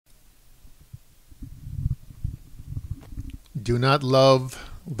Do not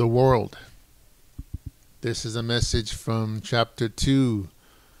love the world. This is a message from chapter 2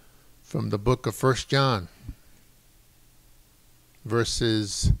 from the book of 1 John,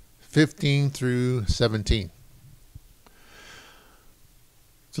 verses 15 through 17.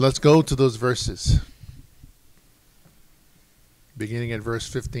 So let's go to those verses, beginning at verse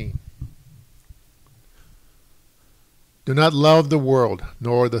 15. Do not love the world,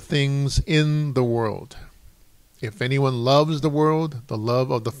 nor the things in the world. If anyone loves the world, the love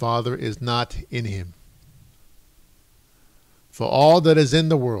of the Father is not in him. For all that is in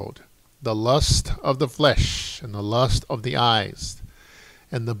the world, the lust of the flesh, and the lust of the eyes,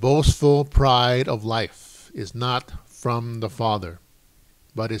 and the boastful pride of life, is not from the Father,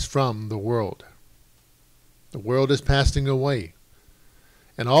 but is from the world. The world is passing away,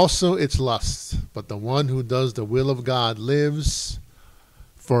 and also its lusts, but the one who does the will of God lives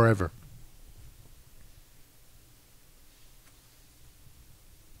forever.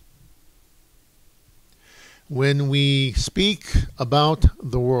 When we speak about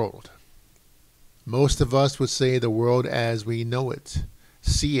the world, most of us would say the world as we know it,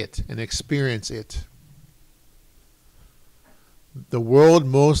 see it, and experience it. The world,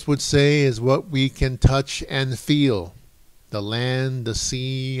 most would say, is what we can touch and feel, the land, the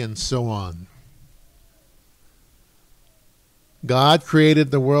sea, and so on. God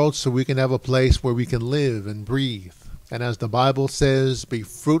created the world so we can have a place where we can live and breathe, and as the Bible says, be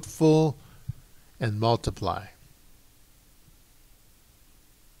fruitful and multiply.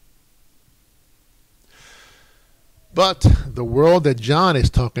 But the world that John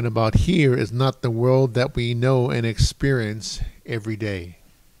is talking about here is not the world that we know and experience every day.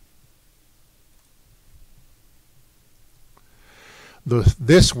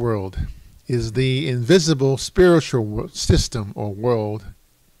 This world is the invisible spiritual system or world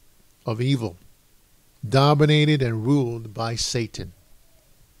of evil, dominated and ruled by Satan.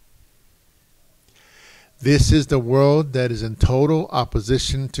 This is the world that is in total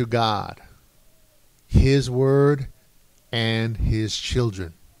opposition to God, His Word, and His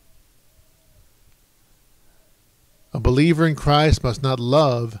children. A believer in Christ must not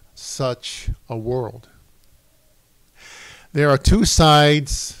love such a world. There are two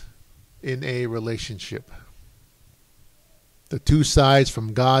sides in a relationship. The two sides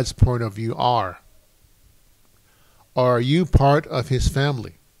from God's point of view are you part of His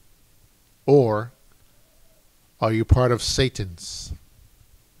family? Or are you part of Satan's?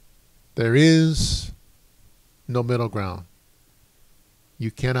 There is no middle ground.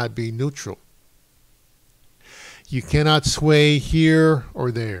 You cannot be neutral. You cannot sway here or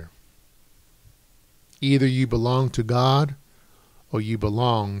there. Either you belong to God or you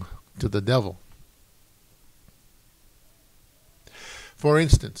belong to the devil. For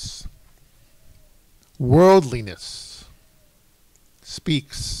instance, worldliness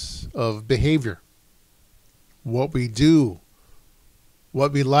speaks of behavior, what we do,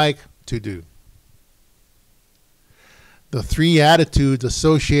 what we like to do. The three attitudes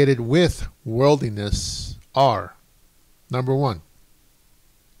associated with worldliness are: number one,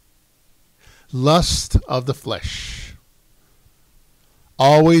 lust of the flesh,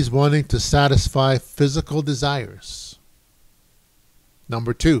 always wanting to satisfy physical desires.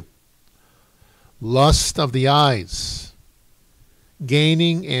 Number two, lust of the eyes,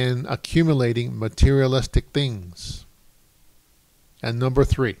 gaining and accumulating materialistic things. And number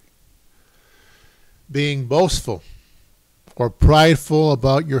three, being boastful or prideful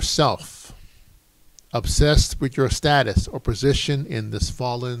about yourself, obsessed with your status or position in this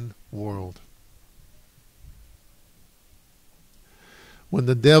fallen world. When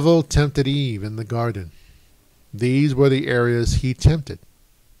the devil tempted Eve in the garden, these were the areas he tempted.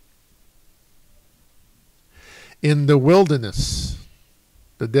 In the wilderness,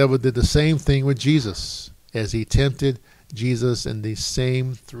 the devil did the same thing with Jesus as he tempted Jesus in these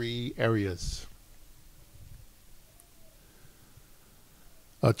same three areas.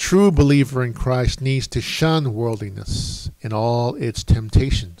 A true believer in Christ needs to shun worldliness in all its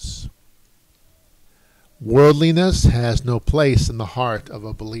temptations. Worldliness has no place in the heart of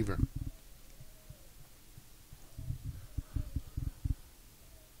a believer.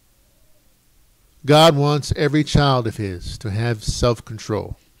 God wants every child of His to have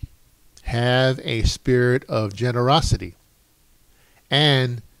self-control, have a spirit of generosity,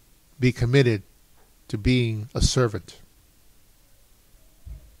 and be committed to being a servant.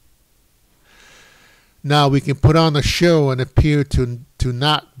 Now we can put on a show and appear to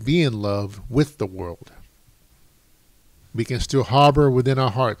not be in love with the world. We can still harbor within our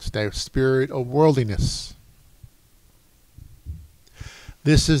hearts that spirit of worldliness.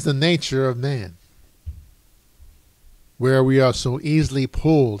 This is the nature of man. where we are so easily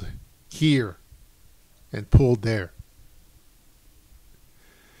pulled here and pulled there.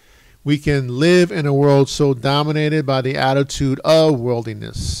 We can live in a world so dominated by the attitude of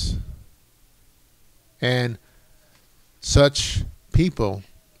worldliness. And such people,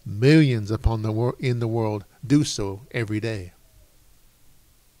 millions in the world, do so every day.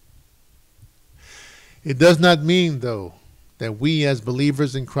 It does not mean, though, that we as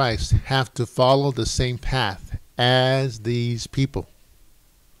believers in Christ have to follow the same path as these people.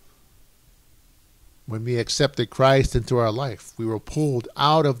 When we accepted Christ into our life, we were pulled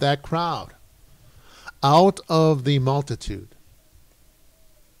out of that crowd, out of the multitude.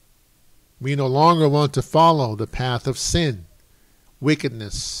 We no longer want to follow the path of sin,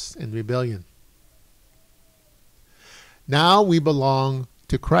 wickedness, and rebellion. Now we belong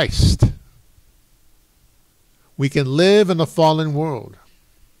to Christ. We can live in a fallen world.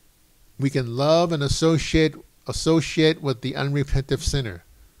 We can love and associate with the unrepentant sinner.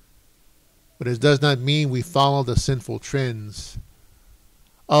 But it does not mean we follow the sinful trends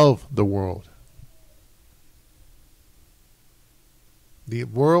of the world. The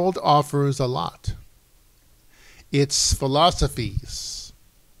world offers a lot. Its philosophies,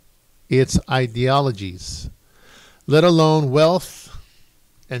 its ideologies, let alone wealth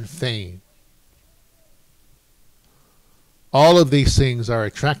and fame. All of these things are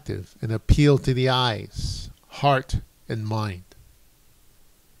attractive and appeal to the eyes, heart, and mind.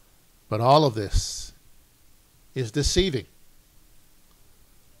 But all of this is deceiving.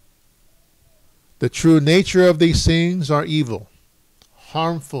 The true nature of these things are evil,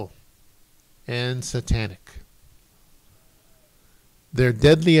 harmful, and satanic. Their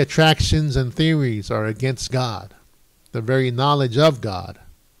deadly attractions and theories are against God, the very knowledge of God,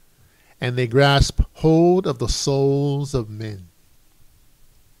 and they grasp hold of the souls of men.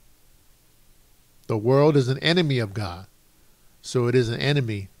 The world is an enemy of God, so it is an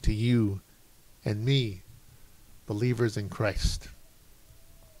enemy to you and me, believers in Christ.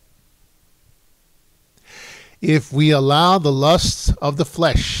 If we allow the lusts of the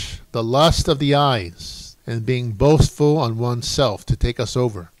flesh, the lust of the eyes, and being boastful on oneself to take us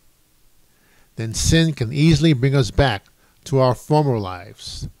over, then sin can easily bring us back to our former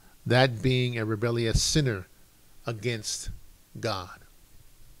lives, that being a rebellious sinner against God.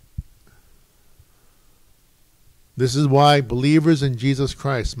 This is why believers in Jesus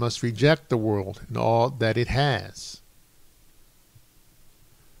Christ must reject the world and all that it has.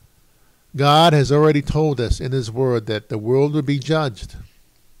 God has already told us in His Word that the world will be judged.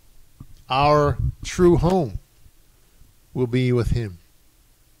 Our true home will be with Him.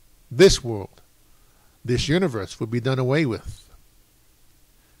 This world, this universe will be done away with.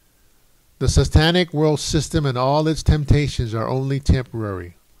 The satanic world system and all its temptations are only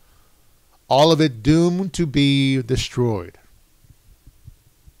temporary. All of it doomed to be destroyed.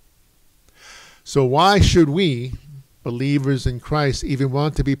 So why should we, believers in Christ, even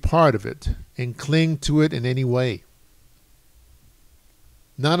want to be part of it and cling to it in any way?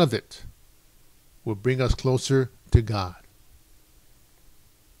 None of it will bring us closer to God.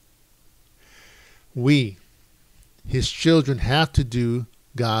 We, His children, have to do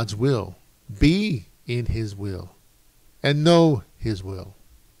God's will, be in His will, and know His will.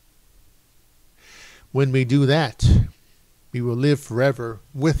 When we do that, we will live forever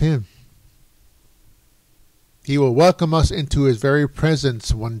with Him. He will welcome us into His very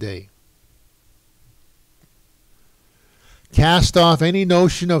presence one day. Cast off any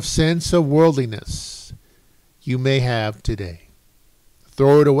notion of sense of worldliness you may have today.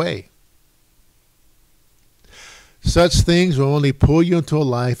 Throw it away. Such things will only pull you into a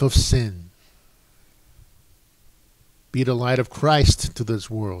life of sin. Be the light of Christ to this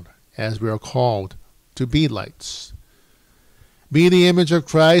world, as we are called to be lights. Be the image of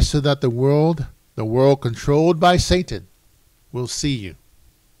Christ so that the world controlled by Satan, will see you.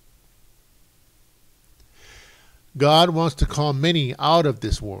 God wants to call many out of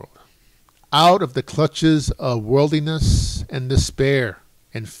this world, out of the clutches of worldliness and despair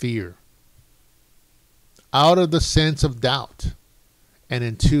and fear, out of the sense of doubt and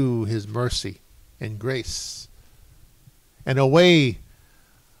into His mercy and grace, and away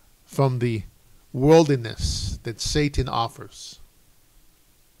from the worldliness that Satan offers.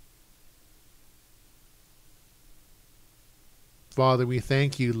 Father, we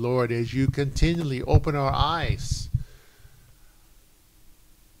thank you, Lord, as you continually open our eyes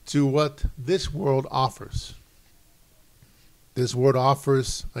to what this world offers. This world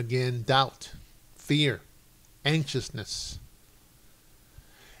offers, again, doubt, fear, anxiousness.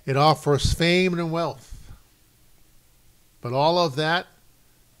 It offers fame and wealth. But all of that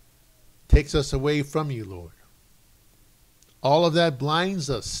takes us away from you, Lord. All of that blinds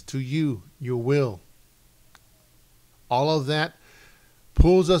us to you, your will. All of that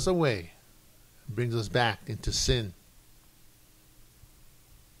pulls us away, brings us back into sin.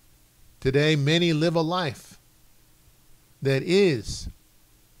 Today, many live a life that is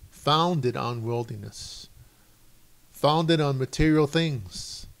founded on worldliness, founded on material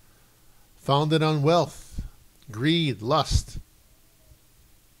things, founded on wealth, greed, lust.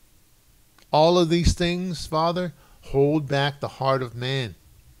 All of these things, Father, hold back the heart of man.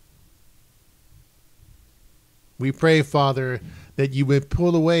 We pray, Father, that you would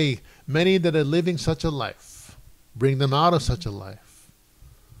pull away many that are living such a life, bring them out of such a life.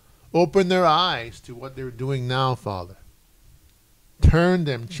 Open their eyes to what they're doing now, Father. Turn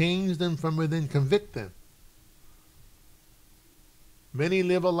them, change them from within, convict them. Many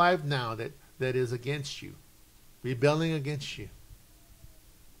live a life now that is against you, rebelling against you.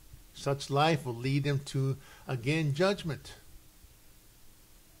 Such life will lead them to, again, judgment.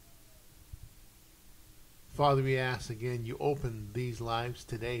 Father, we ask again, you open these lives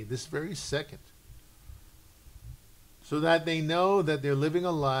today, this very second, so that they know that they're living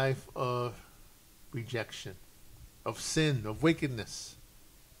a life of rejection, of sin, of wickedness.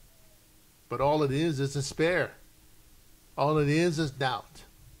 But all it is despair. All it is doubt.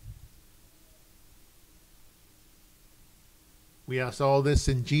 We ask all this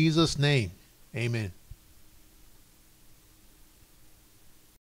in Jesus' name. Amen.